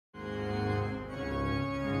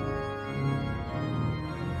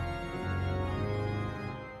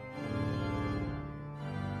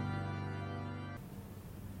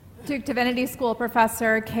Duke Divinity School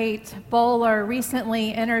professor Kate Bowler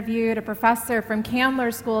recently interviewed a professor from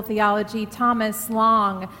Candler School of Theology, Thomas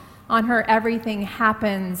Long, on her Everything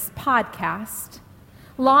Happens podcast.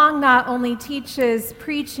 Long not only teaches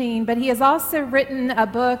preaching, but he has also written a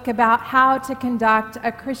book about how to conduct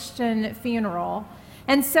a Christian funeral.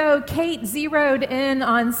 And so Kate zeroed in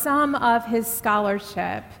on some of his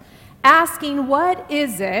scholarship, asking what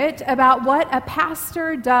is it about what a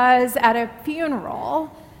pastor does at a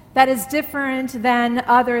funeral that is different than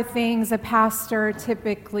other things a pastor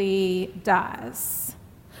typically does.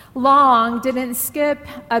 Long didn't skip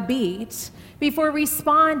a beat before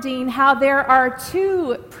responding how there are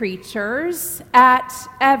two preachers at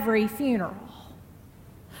every funeral.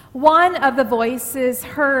 One of the voices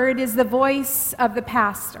heard is the voice of the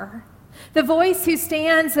pastor, the voice who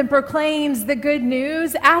stands and proclaims the good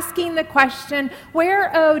news, asking the question,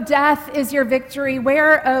 "Where, O death, is your victory?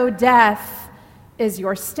 Where, O death, is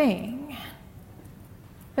your sting?"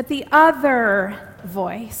 But the other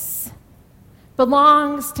voice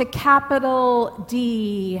belongs to capital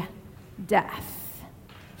D, death.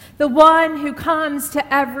 The one who comes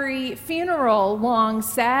to every funeral, Long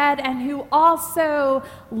said, and who also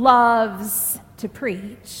loves to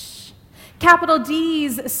preach. Capital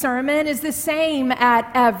D's sermon is the same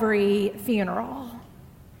at every funeral.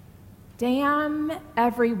 Damn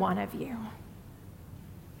every one of you,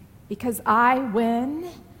 because I win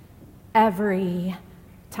every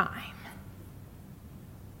time.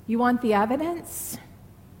 You want the evidence?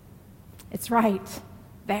 It's right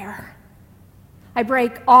there. I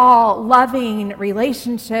break all loving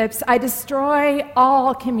relationships. I destroy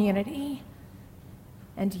all community.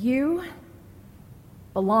 And you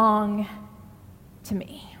belong to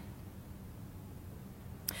me.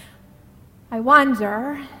 I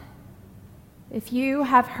wonder if you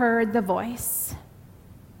have heard the voice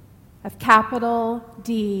of capital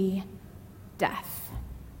D, death.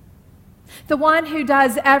 The one who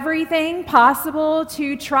does everything possible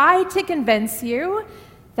to try to convince you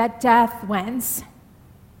that death wins,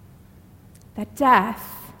 that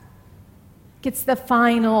death gets the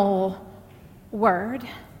final word.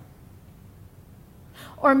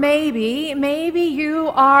 Or maybe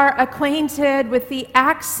you are acquainted with the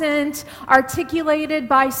accent articulated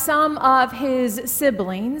by some of his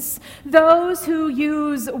siblings, those who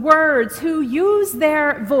use words, who use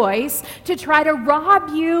their voice to try to rob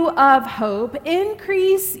you of hope,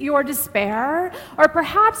 increase your despair, or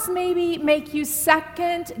perhaps maybe make you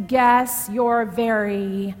second guess your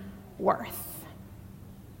very worth.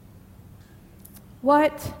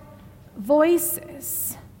 What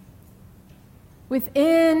voices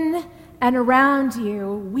within and around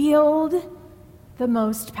you wield the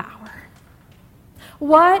most power?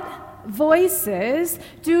 What voices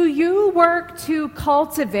do you work to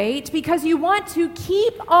cultivate because you want to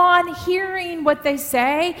keep on hearing what they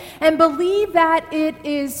say and believe that it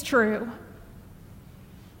is true?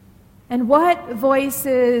 And what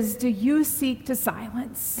voices do you seek to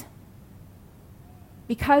silence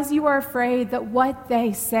because you are afraid that what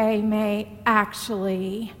they say may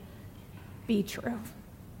actually be true?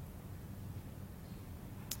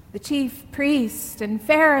 The chief priests and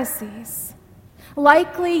Pharisees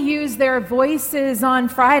likely used their voices on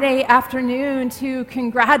Friday afternoon to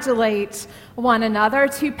congratulate one another,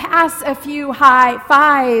 to pass a few high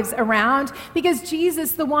fives around, because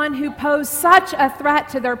Jesus, the one who posed such a threat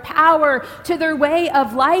to their power, to their way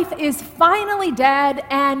of life, is finally dead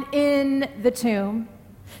and in the tomb.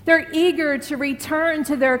 They're eager to return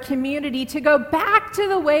to their community, to go back to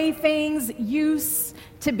the way things used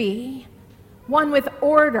to be, one with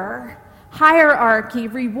order, hierarchy,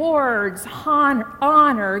 rewards,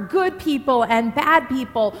 honor, good people and bad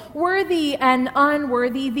people, worthy and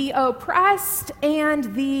unworthy, the oppressed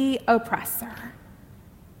and the oppressor.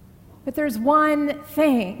 But there's one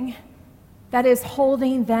thing that is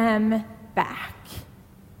holding them back.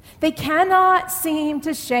 They cannot seem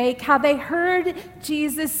to shake how they heard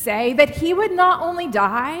Jesus say that he would not only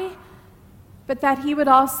die, but that he would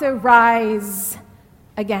also rise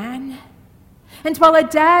again. And while a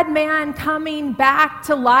dead man coming back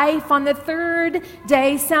to life on the third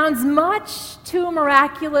day sounds much too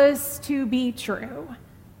miraculous to be true,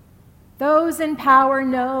 those in power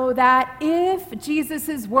know that if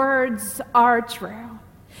Jesus' words are true,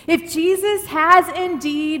 if Jesus has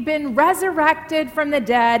indeed been resurrected from the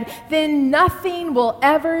dead, then nothing will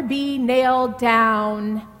ever be nailed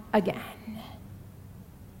down again.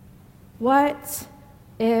 What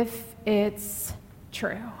if it's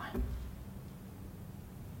true?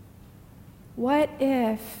 What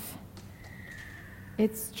if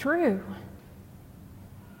it's true?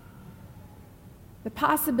 the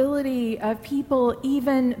possibility of people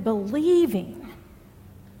even believing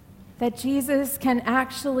that Jesus can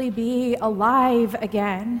actually be alive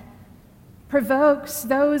again provokes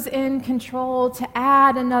those in control to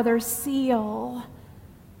add another seal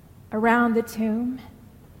around the tomb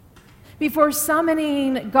before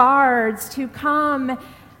summoning guards to come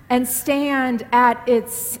and stand at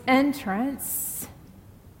its entrance.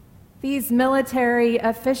 These military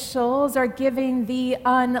officials are giving the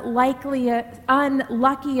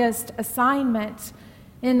unluckiest assignment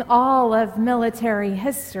in all of military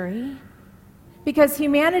history, because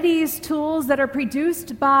humanity's tools that are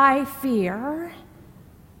produced by fear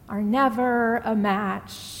are never a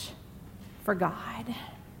match for God.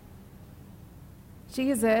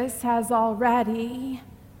 Jesus has already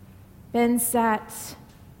been set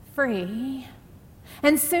free.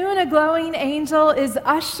 And soon a glowing angel is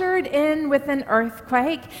ushered in with an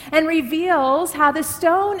earthquake and reveals how the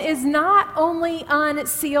stone is not only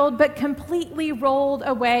unsealed but completely rolled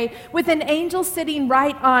away, with an angel sitting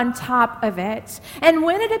right on top of it. And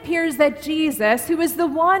when it appears that Jesus, who is the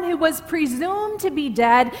one who was presumed to be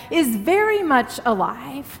dead, is very much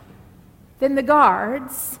alive, then the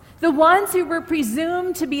guards, the ones who were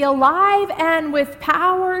presumed to be alive and with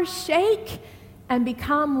power, shake and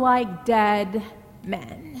become like dead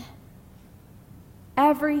men.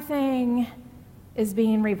 Everything is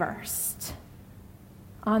being reversed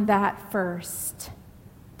on that first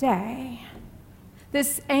day.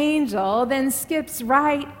 This angel then skips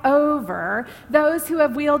right over those who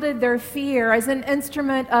have wielded their fear as an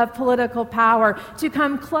instrument of political power to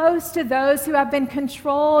come close to those who have been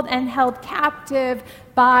controlled and held captive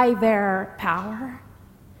by their power.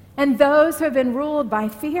 And those who have been ruled by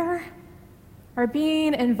fear are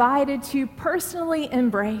being invited to personally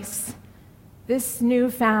embrace this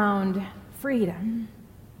newfound freedom.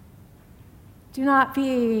 Do not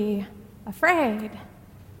be afraid,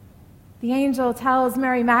 the angel tells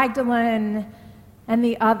Mary Magdalene and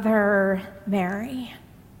the other Mary.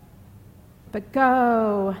 But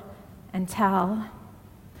go and tell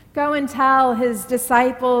his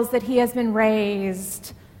disciples that he has been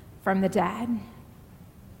raised from the dead.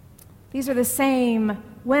 These are the same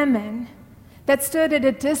women that stood at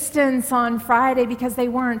a distance on Friday because they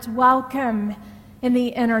weren't welcome in the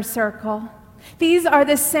inner circle. These are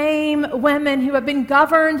the same women who have been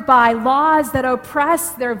governed by laws that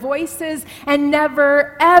oppress their voices and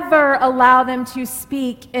never, ever allow them to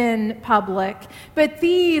speak in public. But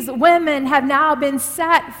these women have now been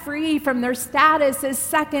set free from their status as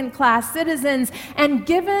second-class citizens and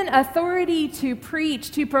given authority to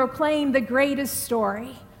preach, to proclaim the greatest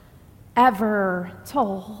story ever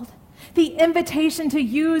told. The invitation to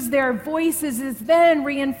use their voices is then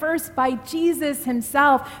reinforced by Jesus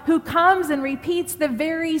himself, who comes and repeats the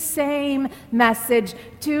very same message.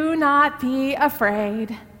 Do not be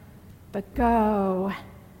afraid, but go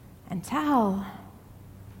and tell.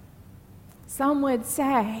 Some would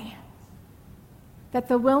say that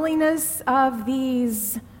the willingness of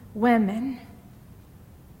these women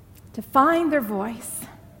to find their voice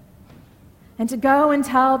and to go and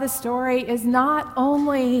tell the story is not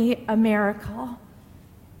only a miracle,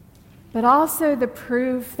 but also the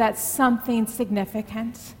proof that something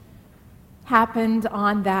significant happened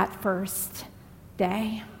on that first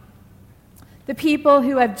day. The people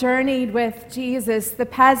who have journeyed with Jesus, the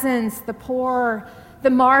peasants, the poor, the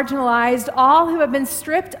marginalized, all who have been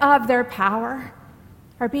stripped of their power,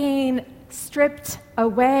 are being stripped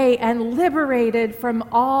away and liberated from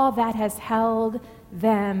all that has held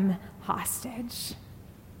them hostage.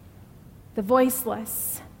 The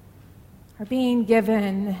voiceless are being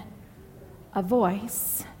given a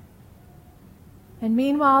voice. And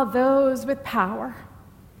meanwhile, those with power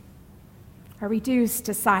are reduced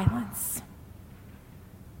to silence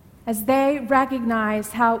as they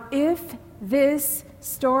recognize how, if this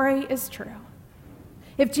story is true,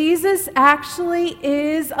 if Jesus actually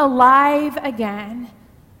is alive again,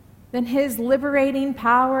 then his liberating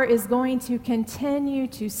power is going to continue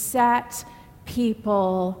to set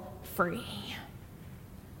people free.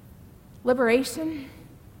 Liberation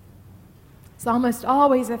is almost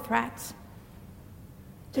always a threat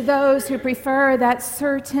to those who prefer that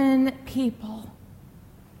certain people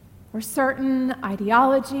or certain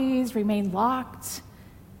ideologies remain locked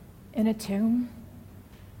in a tomb.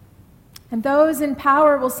 And those in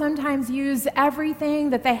power will sometimes use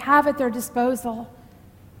everything that they have at their disposal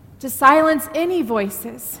to silence any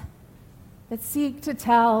voices that seek to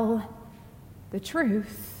tell the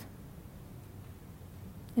truth.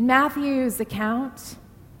 In Matthew's account,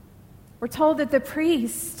 we're told that the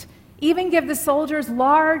priests even give the soldiers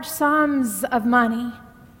large sums of money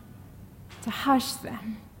to hush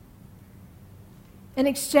them. in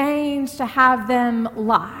exchange to have them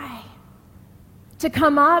lie, to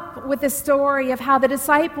come up with a story of how the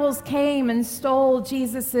disciples came and stole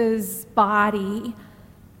Jesus' body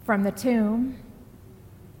from the tomb.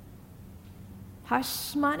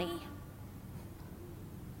 Hush money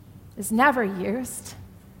is never used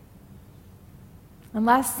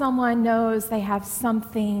unless someone knows they have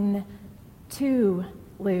something to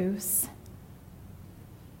lose,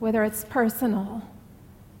 whether it's personal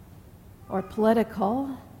or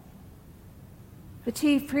political. The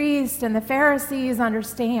chief priest and the Pharisees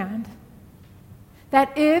understand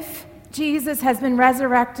that if Jesus has been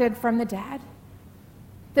resurrected from the dead,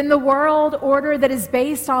 then the world order that is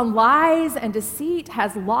based on lies and deceit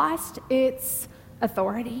has lost its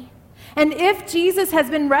authority. And if Jesus has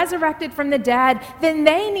been resurrected from the dead, then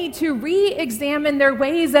they need to re-examine their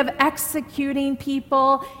ways of executing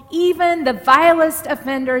people, even the vilest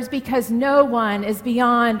offenders, because no one is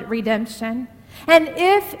beyond redemption. And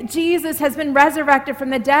if Jesus has been resurrected from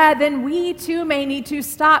the dead, then we too may need to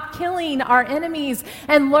stop killing our enemies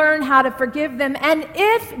and learn how to forgive them. And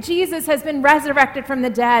if Jesus has been resurrected from the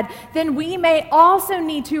dead, then we may also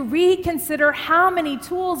need to reconsider how many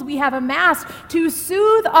tools we have amassed to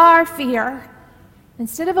soothe our fear,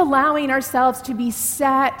 instead of allowing ourselves to be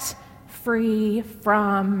set free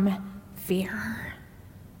from fear.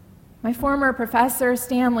 My former professor,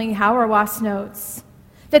 Stanley Hauerwas, notes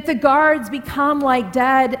that the guards become like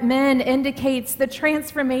dead men indicates the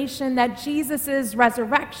transformation that Jesus'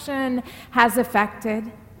 resurrection has effected.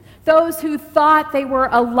 Those who thought they were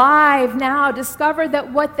alive now discover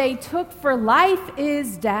that what they took for life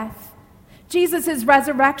is death. Jesus'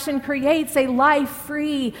 resurrection creates a life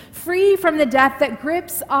free from the death that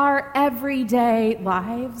grips our everyday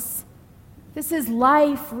lives. This is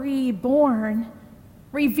life reborn,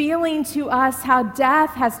 revealing to us how death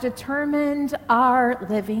has determined our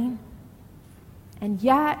living. And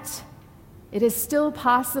yet, it is still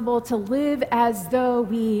possible to live as though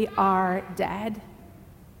we are dead,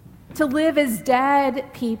 to live as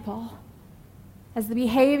dead people, as the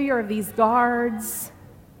behavior of these guards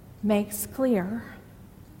makes clear.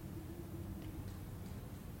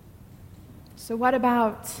 So what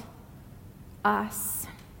about us?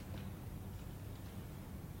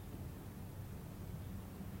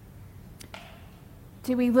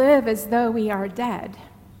 Do we live as though we are dead?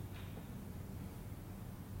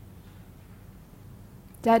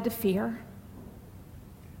 Dead to fear,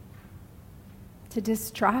 to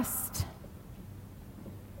distrust,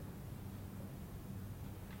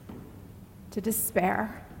 to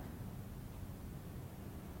despair,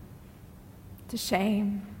 to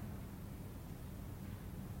shame?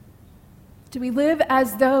 Do we live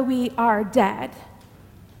as though we are dead?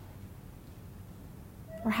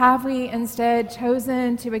 Or have we instead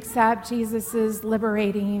chosen to accept Jesus'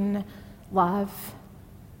 liberating love,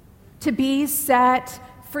 to be set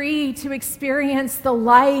free to experience the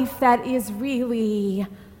life that is really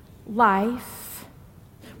life?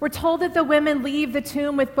 We're told that the women leave the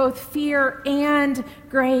tomb with both fear and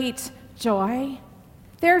great joy.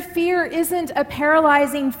 Their fear isn't a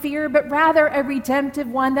paralyzing fear, but rather a redemptive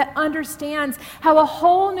one that understands how a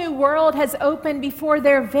whole new world has opened before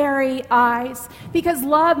their very eyes, because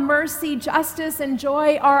love, mercy, justice, and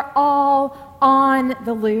joy are all on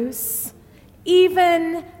the loose.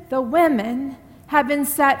 Even the women have been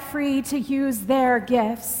set free to use their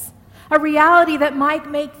gifts, a reality that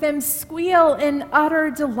might make them squeal in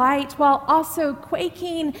utter delight while also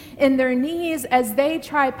quaking in their knees as they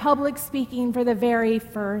try public speaking for the very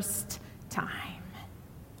first time.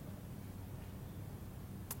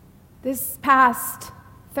 This past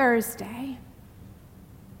Thursday,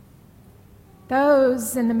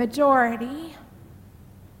 those in the majority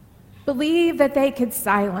believed that they could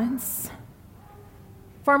silence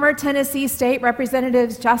former Tennessee State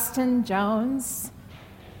Representatives Justin Jones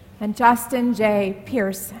and Justin J.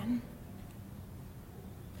 Pearson,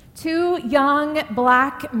 two young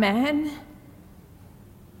black men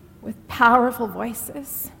with powerful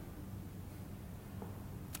voices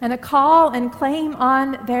and a call and claim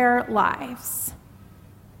on their lives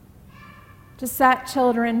to set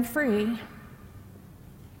children free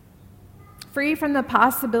from the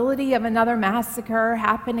possibility of another massacre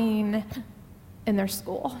happening in their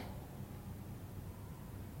school.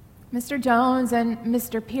 Mr. Jones and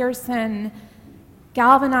Mr. Pearson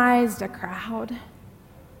galvanized a crowd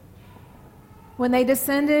when they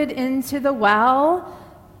descended into the well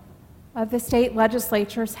of the state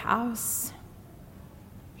legislature's house,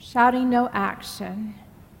 shouting no action,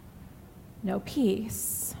 no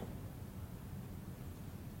peace.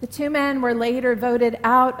 The two men were later voted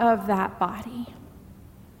out of that body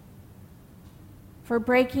for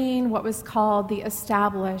breaking what was called the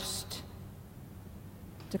established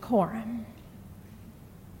decorum.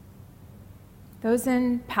 Those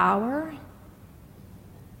in power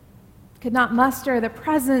could not muster the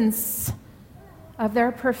presence of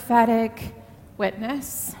their prophetic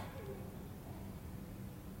witness,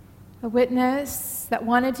 a witness that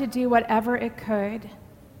wanted to do whatever it could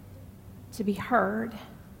to be heard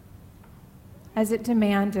as it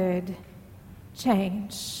demanded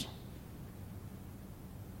change.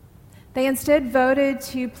 They instead voted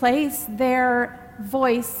to place their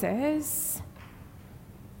voices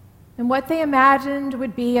in what they imagined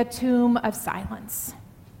would be a tomb of silence,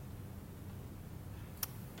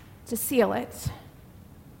 to seal it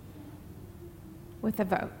with a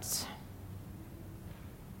vote.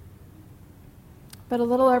 But a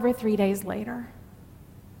little over 3 days later,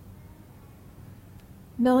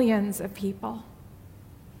 millions of people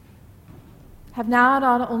have now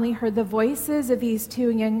not only heard the voices of these two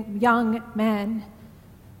young men,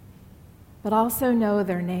 but also know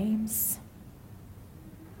their names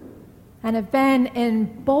and have been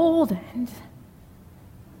emboldened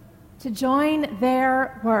to join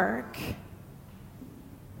their work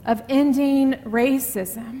of ending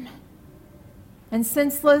racism and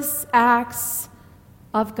senseless acts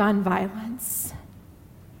of gun violence.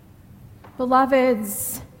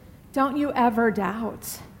 Beloveds, don't you ever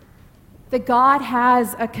doubt that God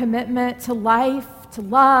has a commitment to life, to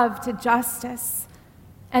love, to justice,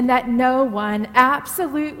 and that no one,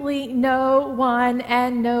 absolutely no one,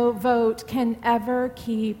 and no vote can ever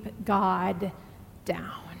keep God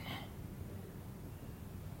down.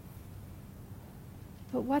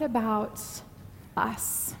 But what about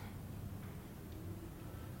us?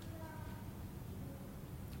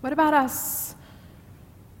 What about us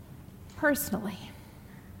personally?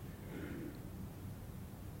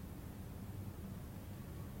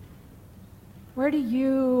 Where do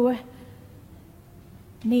you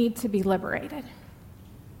need to be liberated?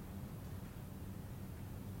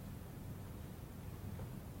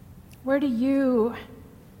 Where do you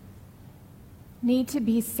need to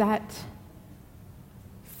be set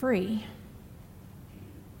free?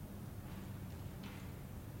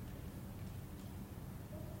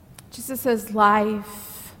 Jesus'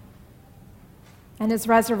 life and his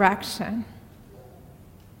resurrection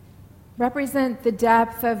represent the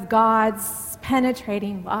depth of God's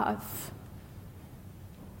penetrating love.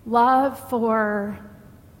 Love for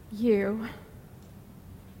you.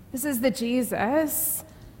 This is the Jesus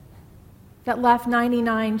that left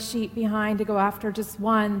 99 sheep behind to go after just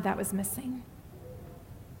one that was missing.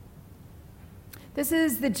 This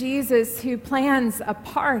is the Jesus who plans a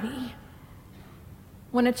party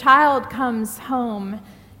when a child comes home.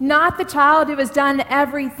 Not the child who has done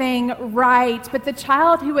everything right, but the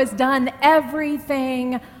child who has done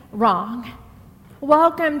everything wrong.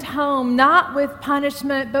 Welcomed home, not with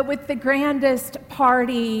punishment, but with the grandest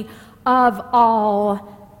party of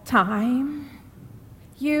all time.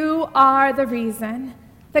 You are the reason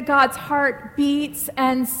that God's heart beats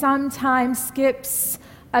and sometimes skips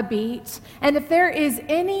a beat. And if there is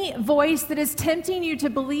any voice that is tempting you to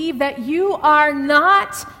believe that you are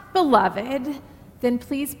not beloved, then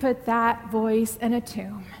please put that voice in a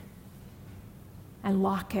tomb and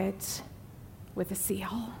lock it with a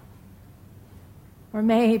seal. Or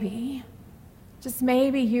maybe, just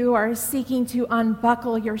maybe, you are seeking to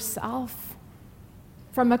unbuckle yourself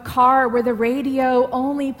from a car where the radio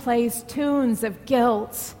only plays tunes of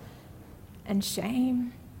guilt and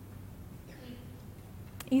shame.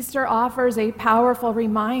 Easter offers a powerful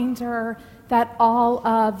reminder that all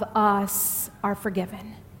of us are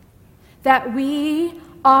forgiven, that we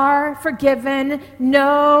are forgiven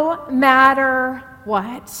no matter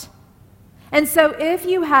what. And so if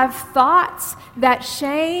you have thoughts that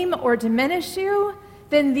shame or diminish you,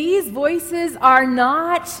 then these voices are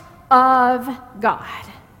not of God.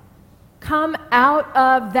 Come out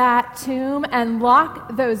of that tomb and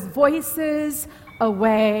lock those voices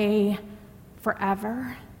away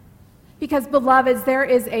forever. Because, beloveds, there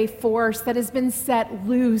is a force that has been set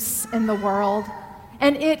loose in the world,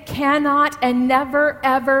 and it cannot and never,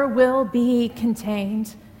 ever will be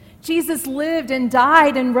contained. Jesus lived and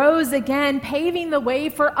died and rose again, paving the way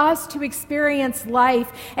for us to experience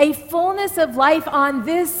life, a fullness of life on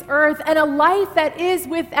this earth, and a life that is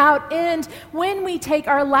without end when we take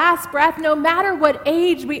our last breath, no matter what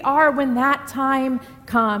age we are when that time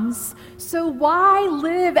comes. So why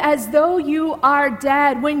live as though you are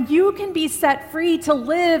dead when you can be set free to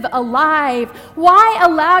live alive? Why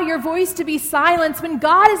allow your voice to be silenced when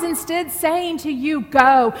God is instead saying to you,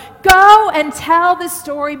 go and tell the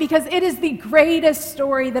story, because it is the greatest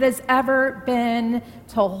story that has ever been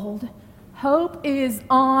told. Hope is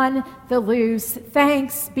on the loose.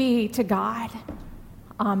 Thanks be to God.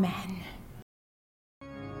 Amen.